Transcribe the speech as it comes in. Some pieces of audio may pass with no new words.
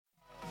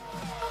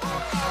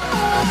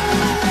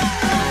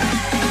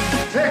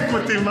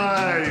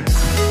demais!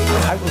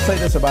 I will say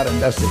this about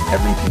investing.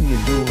 Everything you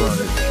do learn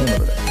is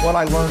cumulative. What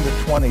I learned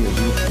at 20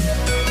 is useful.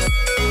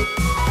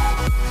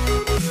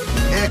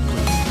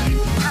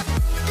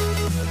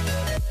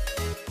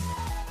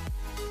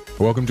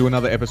 Welcome to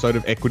another episode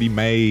of Equity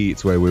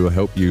Mates, where we will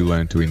help you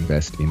learn to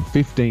invest in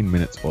 15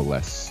 minutes or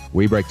less.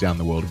 We break down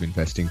the world of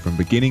investing from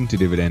beginning to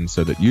dividend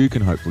so that you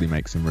can hopefully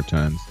make some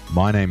returns.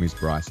 My name is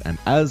Bryce, and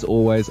as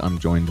always, I'm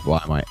joined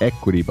by my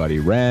equity buddy,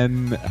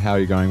 Ren. How are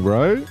you going,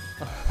 bro?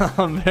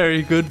 I'm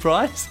very good,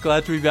 Bryce.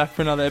 Glad to be back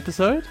for another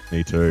episode.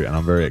 Me too, and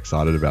I'm very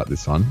excited about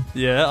this one.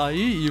 Yeah, are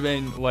you? You've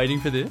been waiting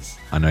for this?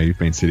 I know you've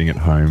been sitting at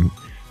home,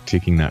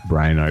 ticking that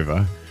brain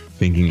over,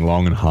 thinking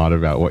long and hard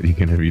about what you're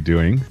going to be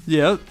doing.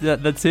 Yeah,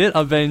 that's it.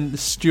 I've been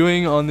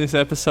stewing on this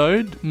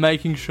episode,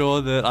 making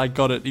sure that I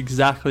got it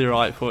exactly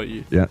right for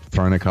you. Yeah,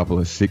 thrown a couple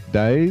of sick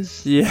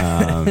days.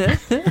 Yeah.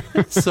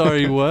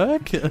 Sorry,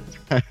 work.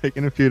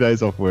 Taking a few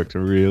days off work to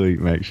really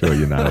make sure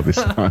you nail this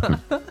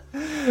one.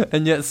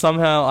 And yet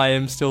somehow I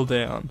am still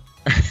down.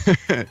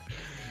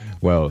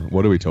 Well,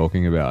 what are we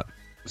talking about?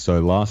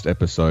 So last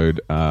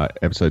episode,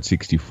 episode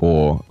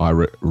 64, I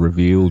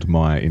revealed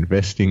my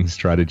investing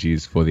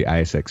strategies for the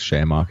ASX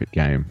share market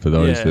game. For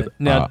those that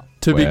now,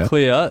 to be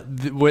clear,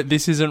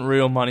 this isn't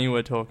real money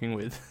we're talking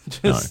with.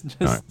 just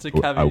to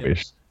caveat. I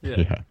wish.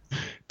 Yeah.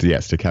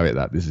 Yes, to caveat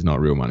that, this is not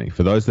real money.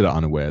 For those that are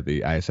unaware,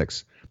 the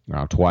ASX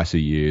twice a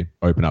year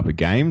open up a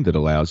game that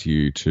allows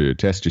you to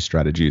test your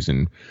strategies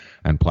and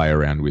play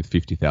around with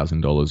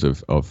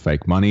 $50,000 of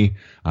fake money,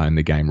 and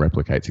the game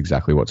replicates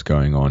exactly what's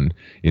going on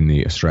in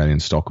the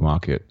Australian stock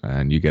market.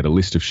 And you get a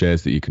list of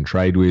shares that you can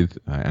trade with,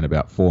 and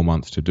about 4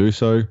 months to do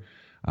so,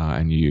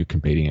 and you're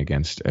competing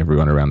against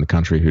everyone around the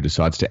country who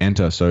decides to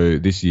enter. So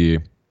this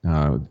year,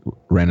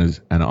 Ren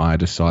and I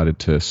decided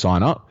to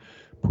sign up,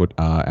 put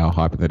our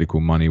hypothetical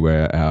money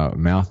where our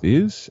mouth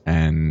is,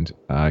 and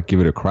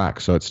give it a crack.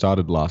 So it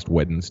started last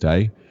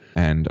Wednesday,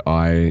 and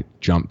I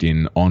jumped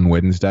in on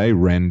Wednesday.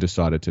 Ren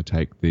decided to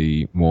take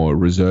the more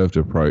reserved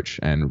approach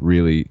and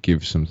really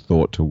give some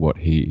thought to what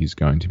he is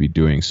going to be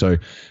doing. So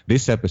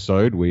this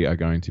episode, we are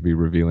going to be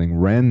revealing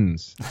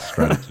Ren's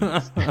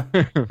strategies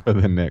for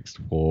the next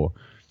 4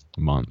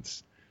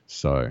 months.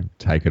 So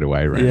take it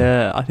away, Ren.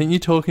 Yeah, I think you're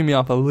talking me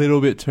up a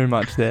little bit too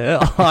much there.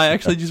 I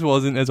actually just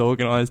wasn't as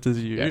organised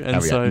as you. Yeah,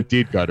 and so you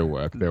did go to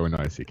work. There were no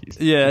sickies.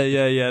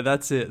 Yeah.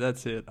 That's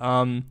it.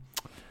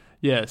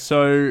 Yeah,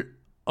 so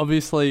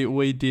obviously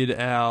we did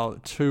our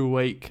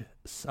 2-week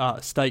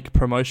stake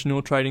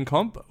promotional trading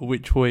comp,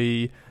 which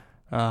we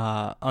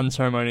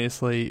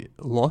unceremoniously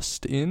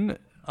lost in.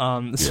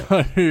 So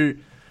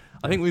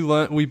I think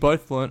we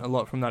both learnt a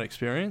lot from that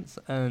experience,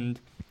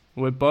 and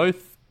we're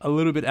both a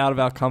little bit out of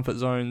our comfort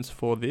zones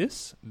for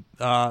this.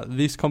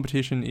 This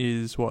competition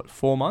is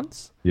 4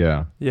 months?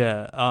 Yeah.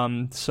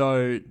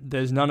 So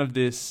there's none of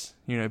this,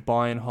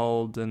 buy and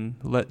hold and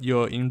let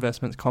your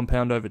investments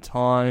compound over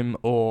time,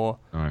 or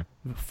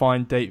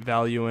find deep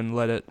value and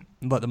let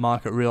the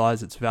market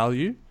realize its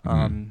value.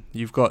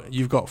 You've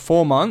got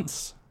 4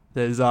 months.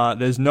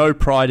 There's no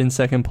pride in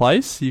second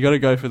place. You got to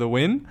go for the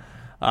win.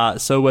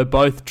 So we're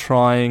both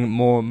trying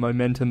more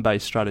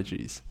momentum-based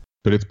strategies.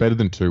 But it's better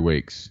than 2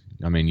 weeks.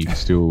 I mean, you can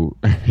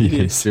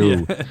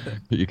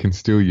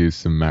still use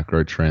some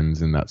macro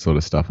trends and that sort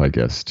of stuff, I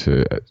guess,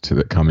 to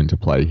come into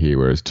play here.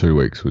 Whereas 2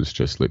 weeks was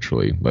just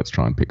literally, let's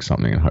try and pick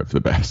something and hope for the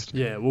best.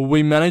 Yeah, well,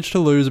 we managed to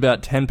lose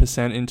about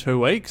 10% in 2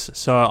 weeks,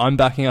 so I'm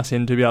backing us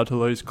in to be able to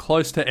lose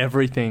close to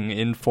everything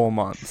in 4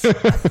 months.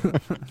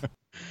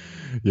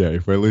 Yeah,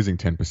 if we're losing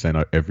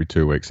 10% every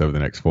 2 weeks over the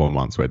next 4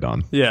 months, we're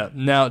done. Yeah.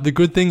 Now, the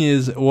good thing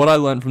is, what I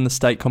learned from the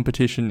stake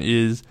competition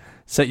is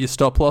set your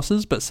stop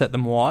losses, but set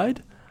them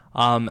wide.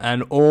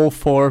 And all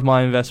 4 of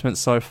my investments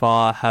so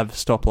far have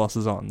stop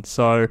losses on.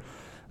 So,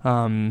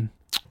 I'm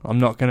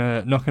not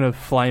gonna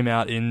flame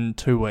out in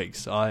 2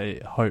 weeks,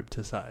 I hope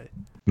to say.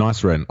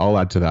 Nice, Ren. I'll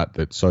add to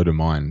that so do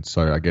mine.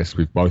 So I guess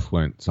we've both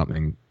learnt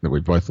something that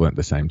we've both learnt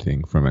the same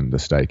thing from, and the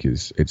stake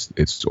is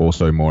it's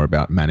also more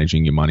about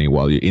managing your money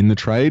while you're in the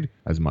trade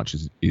as much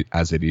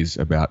as it is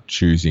about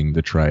choosing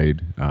the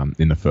trade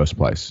in the first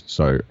place.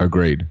 So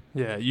agreed.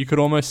 Yeah, you could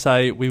almost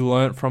say we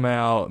learnt from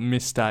our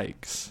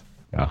mistakes.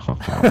 Oh,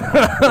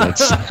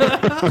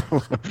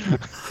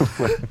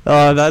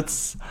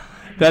 that's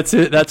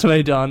it. That's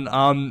me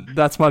done.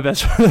 That's my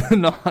best for the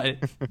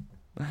night.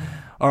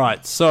 All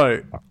right,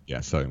 so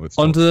let's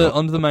onto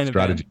the main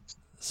strategies. event.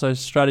 So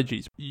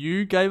strategies.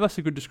 You gave us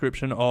a good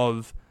description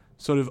of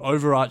sort of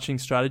overarching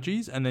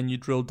strategies, and then you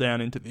drilled down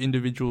into the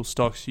individual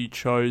stocks you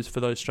chose for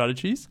those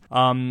strategies.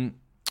 I'm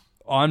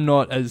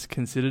not as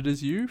considered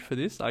as you for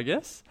this, I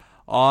guess.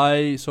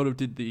 I sort of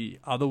did the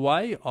other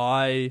way.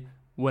 I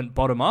went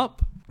bottom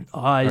up.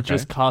 I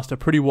just cast a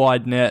pretty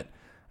wide net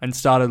and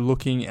started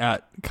looking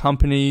at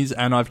companies,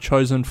 and I've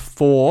chosen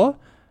 4,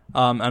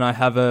 and I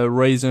have a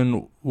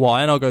reason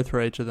why, and I'll go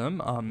through each of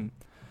them.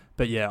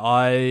 But yeah,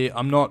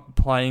 I'm not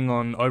playing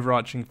on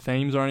overarching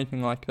themes or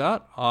anything like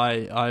that.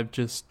 I've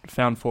just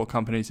found 4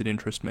 companies that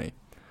interest me.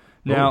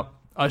 Now,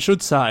 I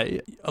should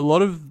say, a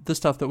lot of the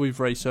stuff that we've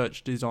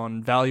researched is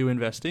on value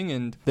investing,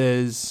 and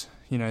there's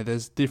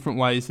there's different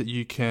ways that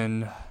you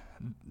can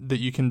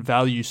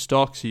value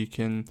stocks. You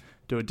can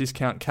do a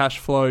discount cash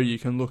flow. You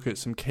can look at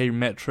some key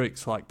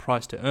metrics like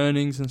price to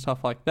earnings and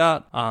stuff like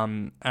that.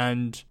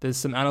 And there's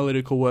some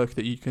analytical work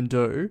that you can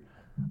do.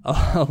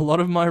 A lot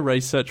of my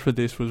research for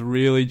this was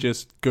really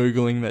just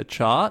Googling their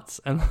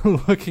charts and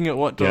looking at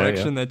what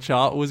direction their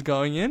chart was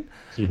going in.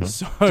 Mm-hmm.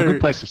 So it's a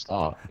good place to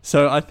start.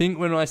 So I think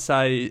when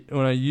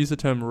I use the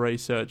term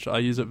research, I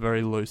use it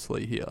very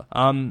loosely here.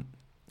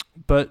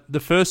 But the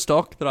first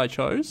stock that I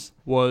chose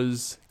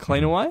was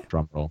Cleanaway.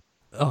 Drum roll.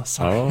 Oh,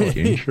 sorry. Oh,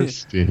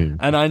 interesting.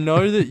 And I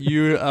know that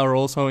you are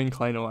also in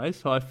Cleanaway,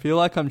 so I feel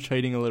like I'm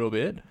cheating a little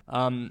bit.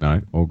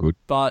 No, all good.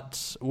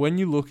 But when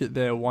you look at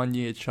their 1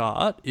 year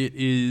chart, it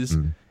is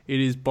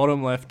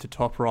bottom left to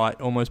top right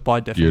almost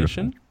by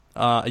definition.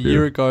 A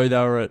year ago they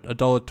were at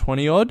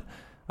 $1.20 odd.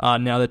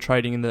 Now they're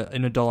trading in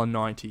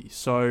 $1.90.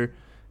 So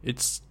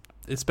it's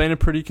been a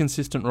pretty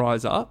consistent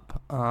rise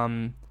up.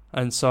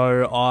 And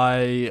so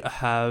I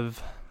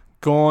have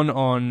gone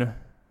on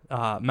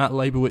Matt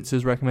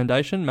Leibowitz's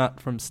recommendation, Matt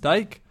from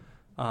Stake.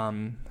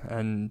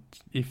 And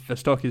if a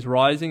stock is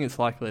rising, it's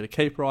likely to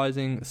keep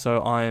rising. So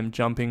I am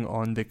jumping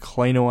on the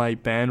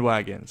Cleanaway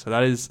bandwagon. So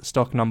that is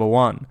stock number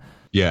 1.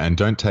 Yeah, and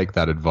don't take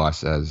that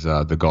advice as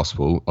the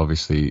gospel.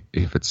 Obviously,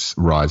 if it's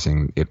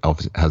rising, it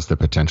has the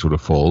potential to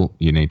fall.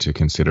 You need to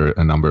consider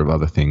a number of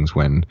other things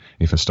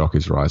if a stock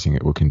is rising,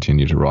 it will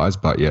continue to rise.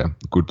 But yeah,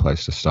 good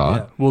place to start.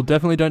 Yeah. Well,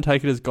 definitely don't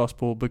take it as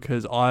gospel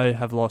because I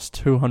have lost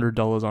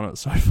 $200 on it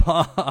so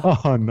far.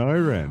 Oh, no,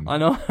 Ren. I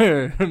know.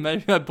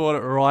 Maybe I bought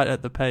it right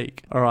at the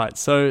peak. All right.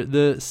 So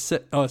do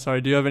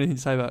you have anything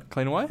to say about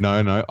Cleanaway?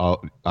 No.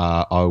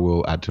 I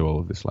will add to all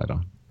of this later.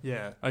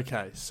 Yeah.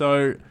 Okay.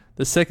 So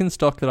the second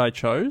stock that I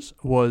chose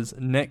was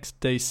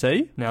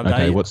NextDC. Now,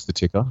 what's the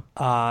ticker?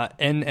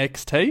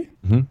 NXT.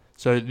 Mm-hmm.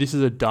 So this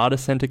is a data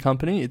center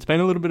company. It's been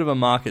a little bit of a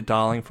market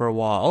darling for a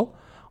while.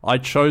 I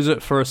chose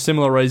it for a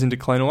similar reason to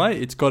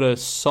Cleanaway. It's got a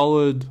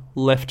solid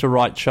left to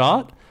right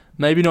chart.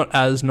 Maybe not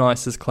as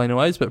nice as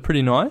Cleanaway's, but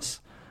pretty nice.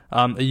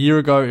 A year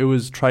ago, it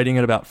was trading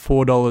at about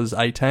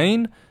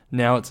 $4.18.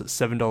 Now it's at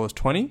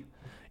 $7.20.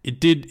 It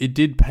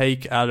did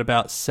peak at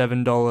about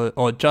 $7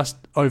 or just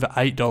over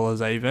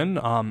 $8 even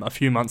a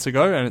few months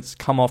ago, and it's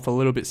come off a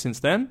little bit since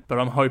then. But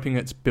I'm hoping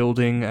it's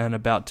building and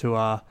about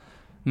to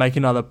make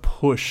another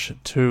push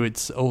to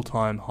its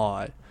all-time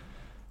high.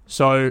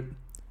 So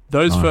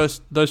those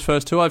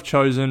first two I've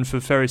chosen for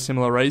very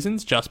similar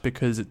reasons, just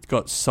because it's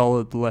got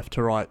solid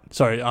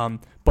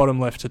bottom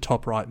left to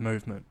top right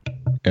movement.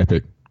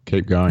 Epic.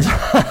 Keep going.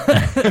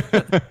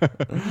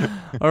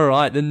 All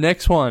right, the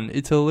next one.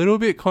 It's a little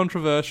bit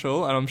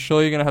controversial, and I'm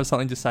sure you're going to have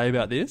something to say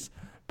about this.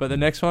 But the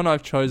next one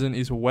I've chosen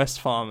is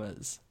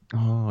Wesfarmers.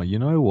 Oh, you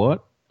know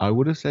what? I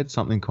would have said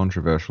something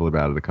controversial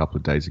about it a couple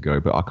of days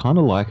ago, but I kind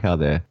of like how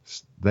they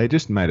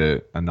just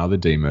made another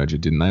demerger,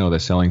 didn't they? Or they're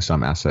selling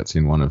some assets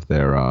in one of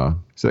their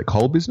is that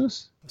coal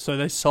business? So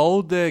they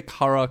sold their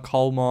Curragh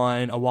coal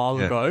mine a while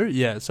ago.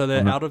 Yeah, so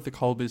they're out of the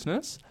coal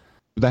business.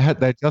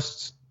 They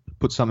just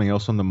put something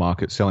else on the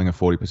market, selling a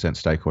 40%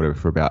 stake or whatever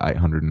for about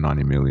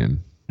 $890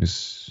 million.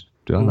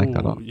 Did I make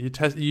that up?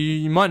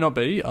 You might not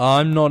be.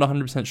 I'm not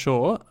 100%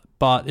 sure,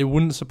 but it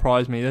wouldn't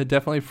surprise me. They're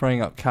definitely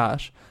freeing up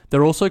cash.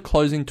 They're also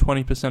closing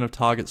 20% of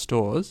Target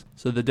stores,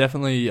 so they're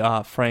definitely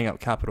freeing up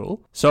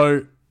capital.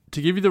 So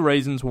to give you the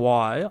reasons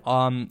why,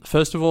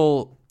 first of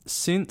all,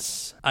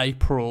 since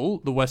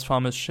April, the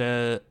Wesfarmers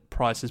share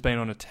price has been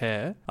on a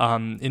tear.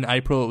 In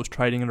April, it was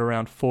trading at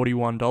around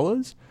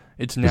 $41.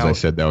 It's now, because they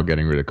said they were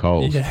getting rid of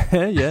Coles. Yeah.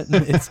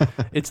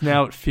 It's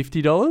now at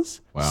 $50.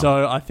 Wow.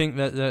 So I think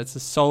that's a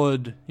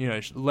solid,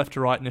 left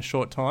to right in a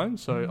short time.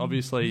 So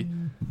obviously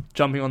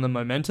jumping on the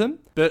momentum.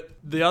 But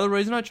the other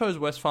reason I chose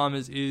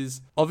Wesfarmers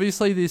is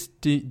obviously this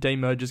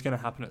demerger is going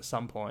to happen at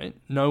some point.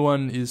 No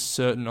one is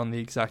certain on the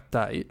exact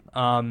date.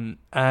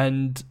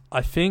 And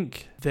I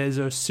think there's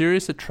a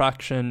serious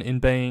attraction in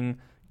being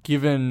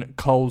given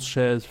Coles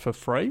shares for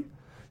free.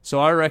 So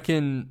I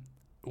reckon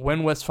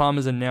when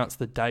Wesfarmers announce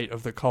the date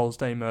of the Coles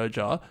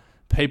demerger,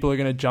 people are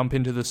going to jump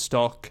into the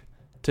stock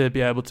to be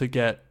able to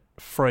get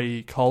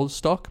free Coles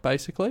stock,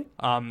 basically.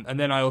 And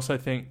then I also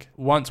think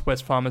once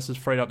Wesfarmers has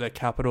freed up their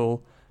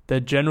capital, they're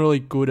generally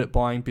good at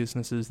buying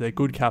businesses. They're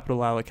good capital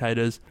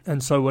allocators.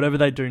 And so whatever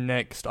they do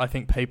next, I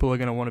think people are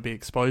going to want to be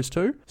exposed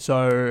to.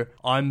 So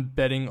I'm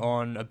betting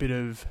on a bit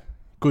of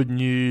good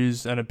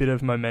news and a bit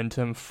of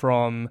momentum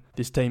from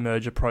this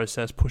demerger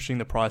process, pushing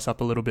the price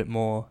up a little bit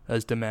more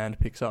as demand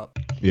picks up.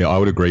 Yeah, I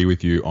would agree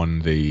with you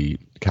on the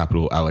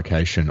capital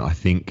allocation. I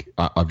think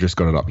I've just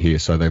got it up here.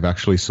 So they've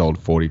actually sold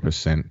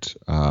 40%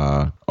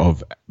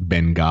 of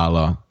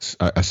Bengalla,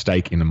 a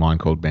stake in a mine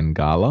called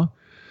Bengalla,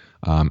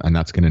 and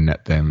that's going to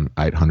net them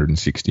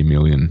 $860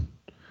 million.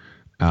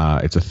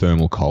 It's a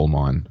thermal coal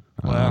mine.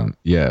 Wow.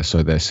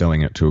 So they're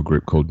selling it to a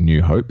group called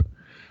New Hope.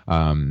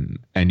 And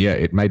yeah,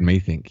 it made me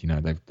think, they're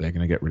going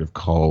to get rid of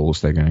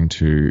Coles. They've now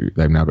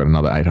got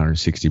another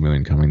 $860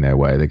 million coming their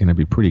way. They're going to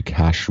be pretty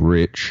cash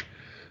rich.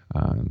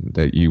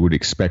 That you would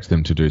expect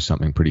them to do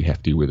something pretty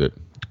hefty with it.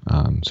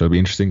 So it'll be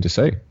interesting to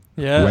see.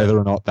 Yeah. Whether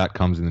or not that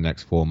comes in the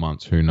next 4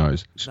 months, who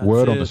knows? That's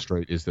Word on it. the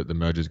street is that the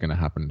merger is going to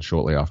happen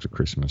shortly after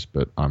Christmas,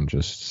 but I'm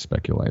just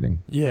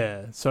speculating.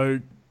 Yeah. So,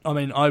 I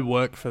mean, I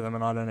work for them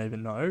and I don't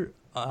even know.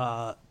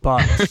 But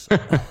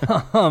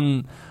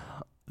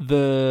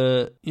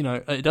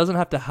it doesn't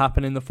have to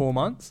happen in the 4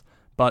 months.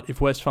 But if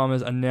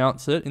Wesfarmers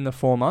announce it in the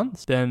 4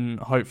 months, then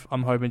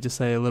I'm hoping to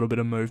see a little bit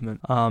of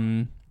movement.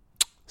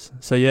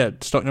 So yeah,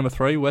 stock number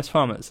 3,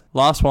 Wesfarmers.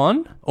 Last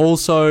one,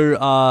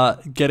 also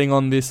getting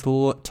on this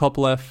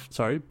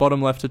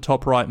bottom left to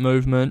top right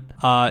movement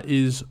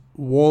is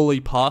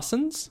Worley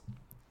Parsons.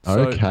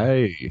 So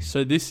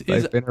this is...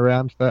 They've been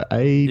around for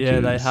ages.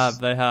 Yeah,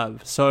 they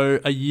have. So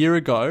a year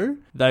ago,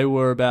 they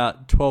were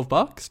about $12,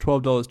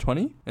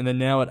 $12.20, and they're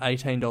now at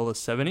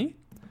 $18.70.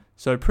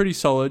 So pretty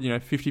solid,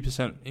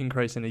 50%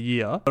 increase in a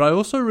year. But I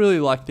also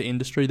really like the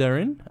industry they're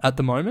in at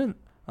the moment.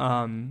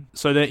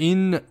 So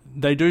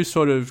they do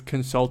sort of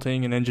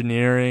consulting and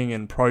engineering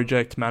and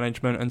project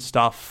management and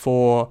stuff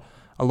for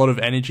a lot of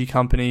energy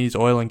companies,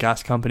 oil and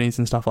gas companies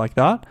and stuff like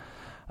that.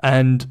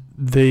 And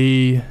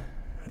the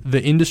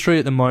industry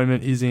at the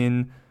moment is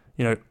in,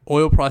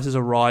 oil prices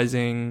are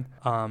rising,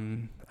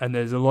 and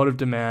there's a lot of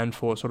demand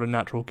for sort of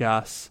natural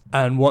gas.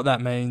 And what that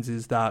means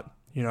is that,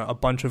 a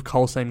bunch of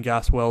coal seam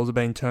gas wells are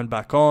being turned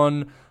back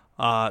on.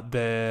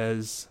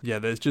 There's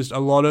just a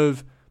lot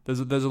of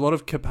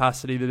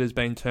capacity that has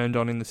been turned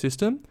on in the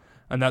system,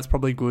 and that's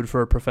probably good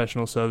for a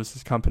professional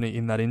services company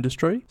in that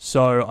industry.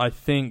 So I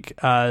think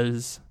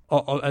as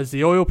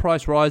the oil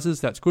price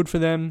rises, that's good for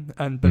them,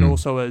 but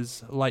also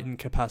as latent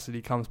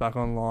capacity comes back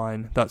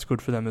online, that's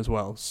good for them as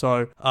well.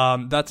 So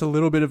that's a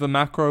little bit of a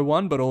macro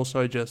one, but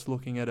also just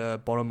looking at a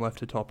bottom left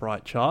to top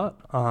right chart.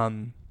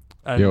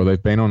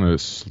 They've been on a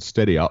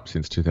steady up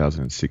since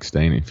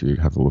 2016. If you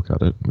have a look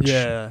at it, from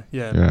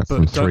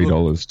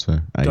 $3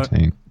 to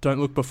 $18.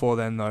 Don't look before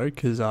then though,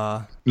 because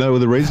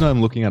the reason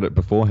I'm looking at it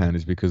beforehand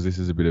is because this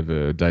is a bit of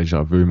a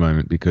deja vu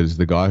moment. Because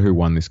the guy who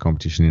won this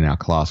competition in our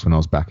class when I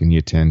was back in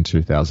year 10,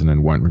 2000,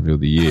 and won't reveal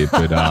the year,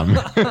 but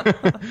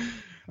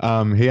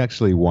he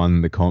actually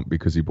won the comp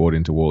because he bought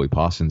into Worley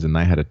Parsons, and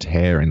they had a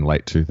tear in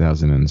late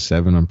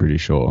 2007, I'm pretty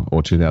sure,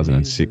 or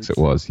 2006 it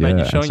was. Mate,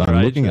 yeah, so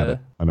I'm looking there. at it.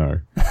 I know.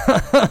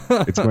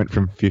 It's went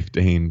from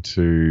 15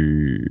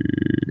 to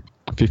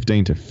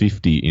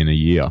 50 in a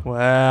year.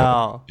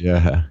 Wow.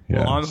 Yeah.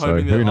 Well, I'm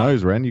hoping who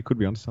knows, Ren? You could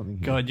be onto something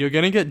here. God, you're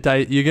gonna get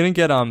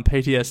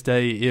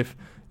PTSD if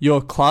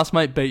your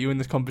classmate beat you in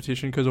this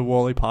competition because of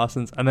Worley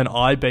Parsons, and then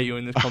I beat you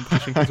in this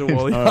competition because of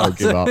Worley Parsons. I'll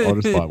give up. I'll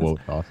just buy Worley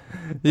Parsons.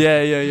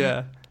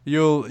 Yeah.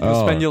 You'll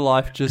spend your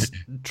life just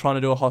trying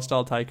to do a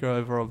hostile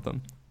takeover of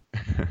them.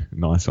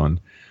 Nice one.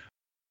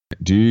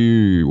 Do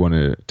you want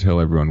to tell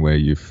everyone where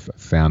you've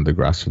found the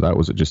graphs for that?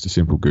 Was it just a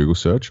simple Google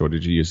search, or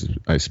did you use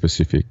a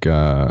specific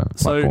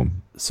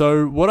platform?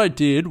 So what I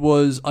did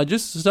was I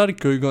just started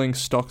Googling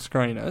stock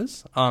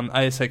screeners,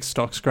 ASX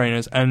stock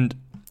screeners, and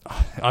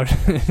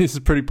this is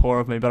pretty poor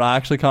of me, but I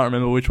actually can't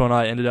remember which one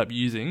I ended up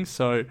using,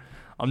 so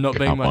I'm not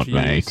being much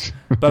use.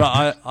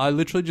 But I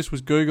literally just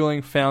was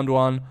Googling, found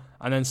one,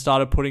 and then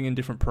started putting in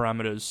different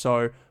parameters.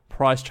 So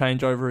price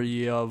change over a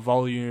year,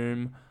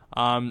 volume,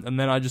 and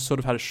then I just sort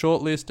of had a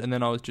short list, and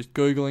then I was just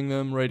Googling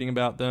them, reading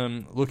about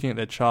them, looking at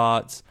their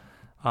charts.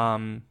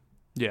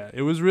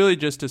 It was really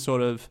just a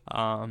sort of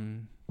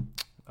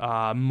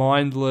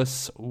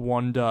mindless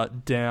wander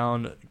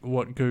down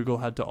what Google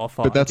had to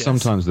offer. But that's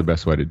sometimes the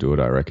best way to do it,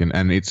 I reckon.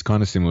 And it's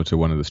kind of similar to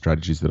one of the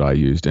strategies that I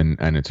used, and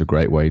it's a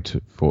great way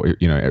for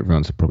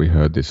everyone's probably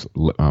heard this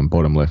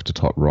bottom left to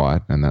top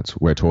right, and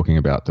we're talking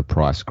about the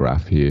price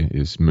graph here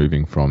is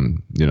moving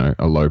from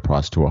a low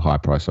price to a high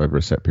price over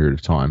a set period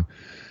of time.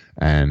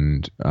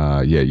 And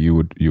you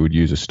would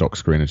use a stock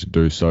screener to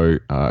do so.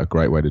 A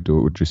great way to do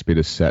it would just be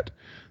to set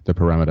the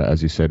parameter,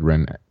 as you said,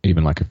 Ren,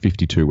 even like a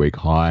 52-week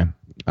high.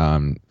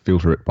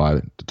 Filter it by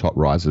the top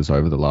rises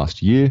over the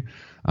last year,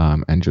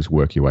 and just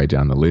work your way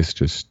down the list.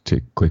 Just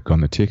click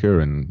on the ticker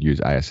and use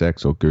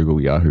ASX or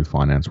Google, Yahoo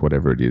Finance,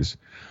 whatever it is,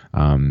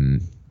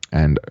 and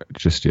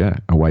just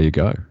away you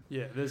go.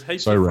 Yeah, there's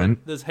heaps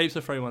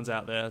of free ones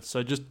out there.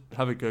 So just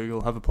have a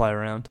Google, have a play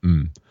around.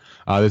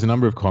 There's a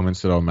number of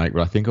comments that I'll make,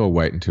 but I think I'll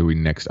wait until we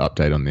next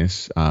update on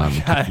this.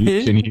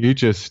 Okay. Can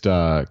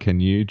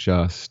you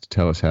just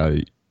tell us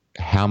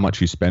how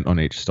much you spent on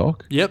each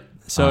stock? Yep.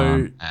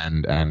 So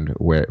and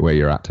where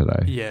you're at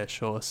today. Yeah,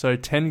 sure. So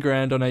 10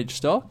 grand on each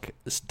stock.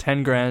 It's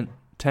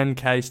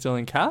 10K still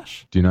in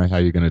cash. Do you know how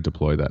you're going to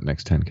deploy that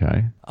next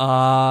 10K?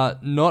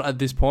 Not at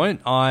this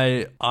point.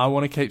 I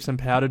want to keep some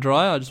powder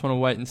dry. I just want to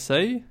wait and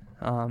see.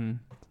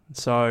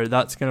 So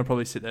that's going to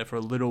probably sit there for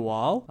a little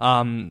while.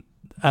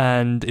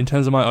 And in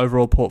terms of my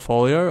overall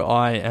portfolio,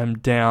 I am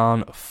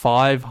down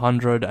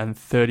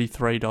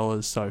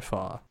 $533 so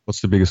far.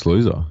 What's the biggest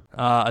loser?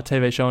 A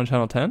TV show on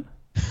Channel 10.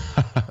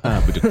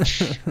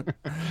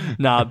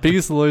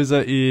 Biggest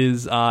loser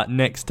is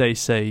Next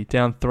DC,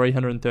 down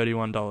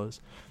 $331.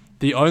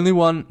 The only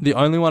one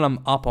I'm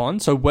up on,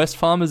 so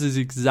Wesfarmers is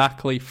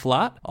exactly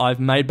flat. I've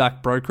made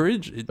back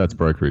brokerage. That's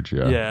brokerage,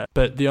 yeah. Yeah,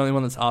 but the only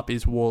one that's up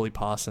is Worley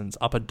Parsons,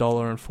 up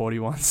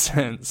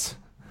 $1.41.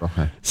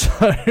 Okay.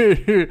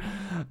 So,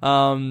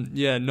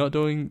 not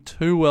doing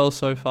too well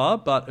so far,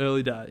 but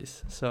early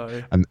days.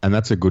 So, and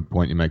that's a good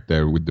point you make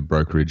there with the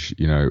brokerage.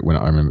 You know, when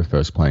I remember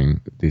first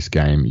playing this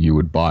game, you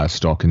would buy a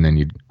stock and then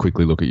you'd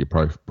quickly look at your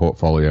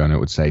portfolio and it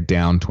would say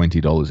down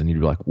 $20, and you'd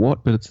be like,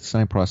 what? But it's the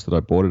same price that I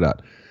bought it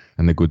at.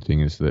 And the good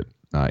thing is that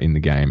in the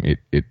game, it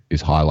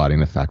is highlighting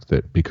the fact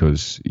that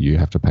because you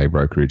have to pay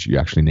brokerage, you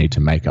actually need to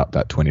make up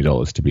that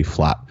 $20 to be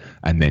flat,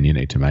 and then you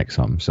need to make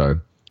some. So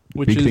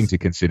big thing to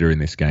consider in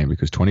this game,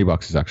 because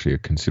 $20 is actually a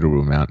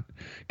considerable amount,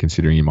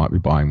 considering you might be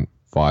buying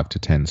 5 to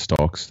 10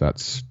 stocks.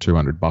 That's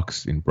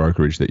 $200 in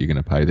brokerage that you're going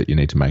to pay that you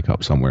need to make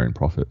up somewhere in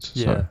profits.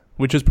 Yeah, so.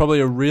 Which is probably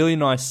a really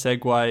nice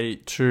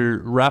segue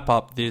to wrap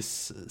up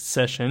this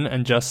session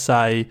and just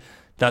say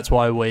that's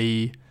why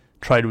we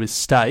trade with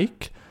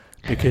Stake.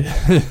 Because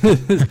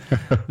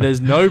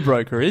there's no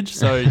brokerage,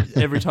 so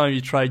every time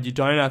you trade, you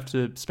don't have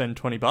to spend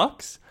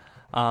 $20.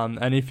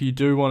 And if you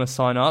do want to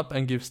sign up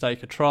and give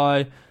Stake a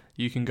try,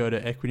 you can go to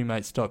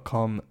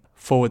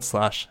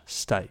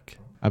equitymates.com/stake.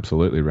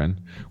 Absolutely, Ren.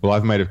 Well,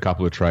 I've made a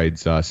couple of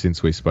trades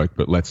since we spoke,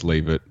 but let's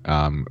leave it.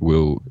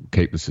 We'll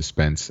keep the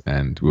suspense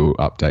and we'll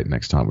update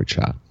next time we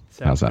chat.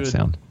 How's that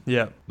sound?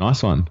 Yeah.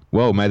 Nice one.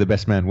 Well, may the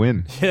best man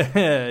win.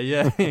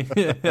 Yeah.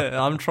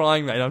 I'm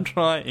trying, mate. I'm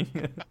trying.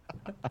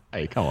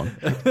 Hey, come on.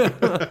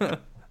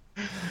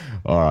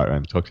 All right,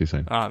 man. Talk to you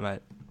soon. All right, mate.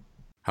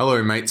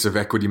 Hello, mates of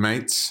Equity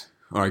Mates.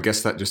 Or I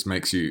guess that just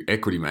makes you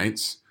Equity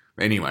Mates.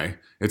 Anyway,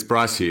 it's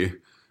Bryce here.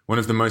 One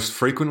of the most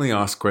frequently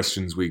asked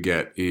questions we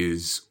get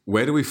is,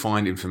 where do we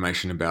find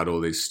information about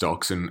all these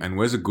stocks and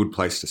where's a good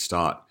place to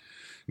start?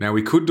 Now,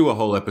 we could do a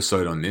whole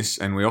episode on this,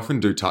 and we often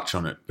do touch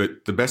on it,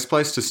 but the best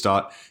place to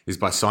start is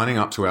by signing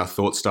up to our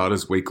Thought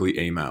Starters weekly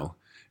email.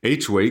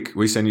 Each week,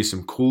 we send you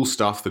some cool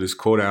stuff that has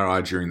caught our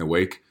eye during the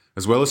week,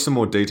 as well as some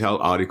more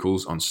detailed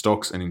articles on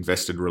stocks and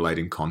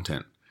invested-related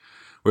content.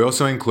 We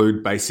also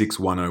include Basics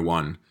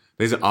 101.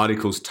 These are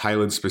articles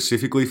tailored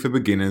specifically for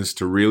beginners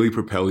to really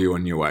propel you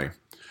on your way.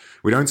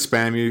 We don't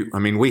spam you. I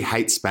mean, we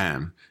hate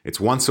spam. It's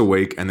once a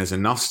week, and there's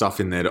enough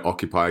stuff in there to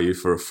occupy you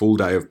for a full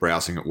day of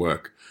browsing at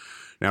work.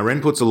 Now,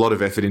 Ren puts a lot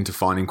of effort into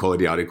finding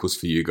quality articles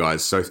for you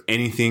guys, so if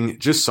anything,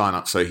 just sign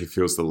up so he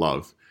feels the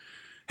love.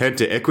 Head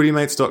to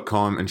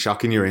equitymates.com and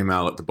chuck in your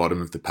email at the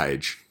bottom of the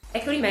page.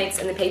 Equity Mates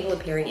and the people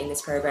appearing in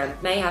this program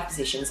may have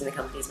positions in the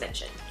companies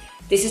mentioned.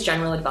 This is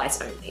general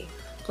advice only.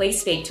 Please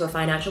speak to a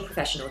financial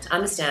professional to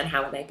understand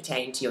how it may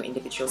pertain to your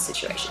individual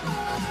situation.